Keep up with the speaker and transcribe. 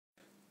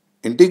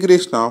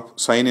integration of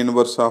sine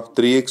inverse of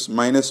 3x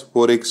minus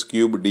 4x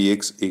cube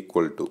dx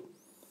equal to.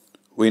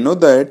 We know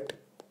that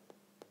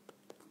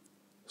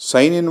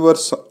sine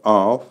inverse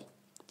of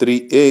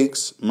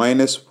 3x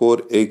minus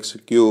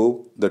 4x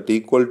cube that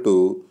equal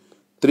to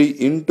 3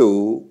 into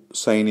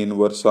sine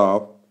inverse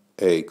of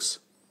x.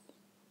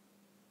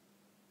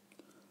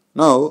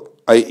 Now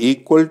I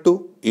equal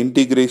to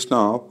integration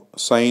of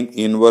sine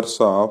inverse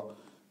of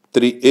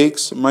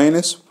 3x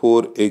minus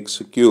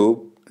 4x cube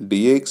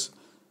dx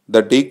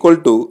that equal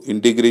to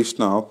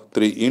integration of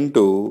 3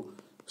 into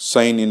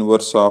sine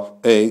inverse of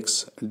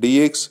x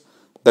dx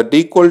that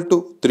equal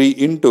to 3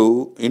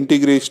 into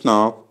integration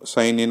of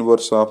sine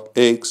inverse of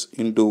x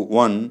into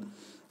 1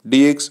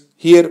 dx.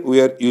 Here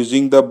we are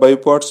using the by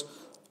parts.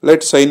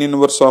 Let sine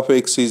inverse of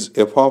x is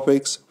f of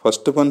x,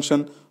 first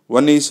function,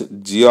 one is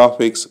g of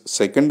x,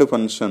 second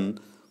function,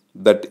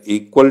 that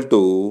equal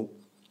to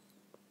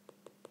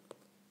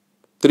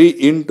 3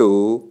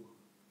 into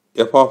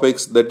f of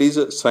x, that is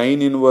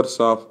sine inverse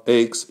of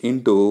x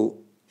into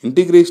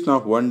integration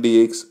of 1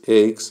 dx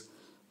x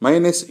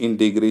minus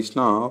integration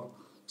of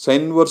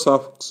sine inverse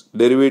of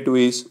derivative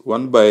is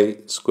 1 by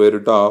square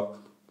root of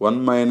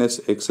 1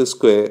 minus x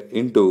square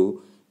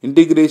into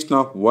integration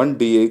of 1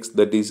 dx,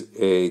 that is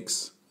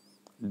x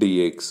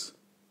dx,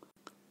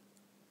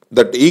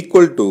 that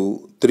equal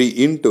to 3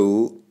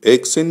 into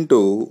x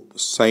into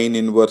sine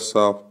inverse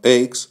of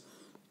x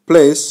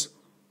plus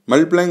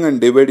multiplying and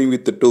dividing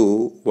with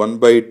 2, 1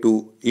 by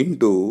 2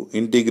 into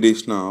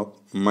integration of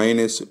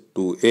minus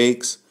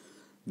 2x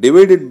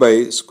divided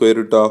by square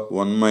root of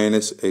 1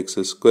 minus x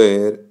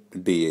square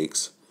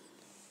dx.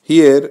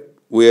 Here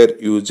we are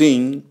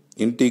using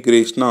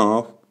integration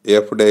of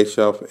f dash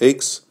of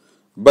x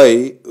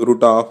by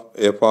root of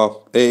f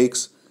of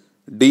x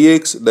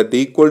dx that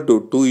equal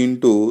to 2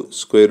 into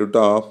square root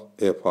of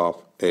f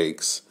of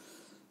x.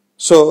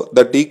 So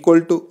that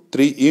equal to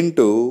 3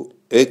 into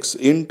x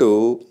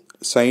into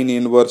sine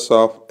inverse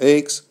of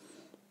x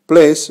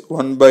plus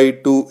 1 by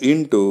 2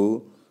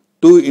 into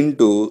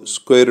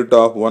square root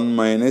of 1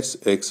 minus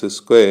x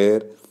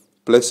square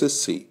plus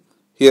c.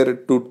 Here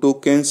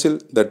 2 cancel,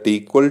 that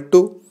equal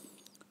to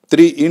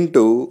 3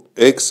 into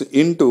x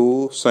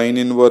into sine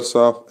inverse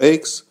of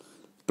x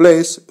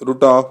plus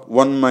root of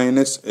 1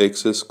 minus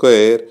x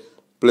square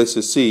plus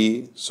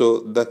c. So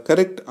the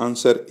correct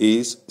answer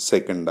is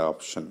second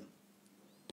option.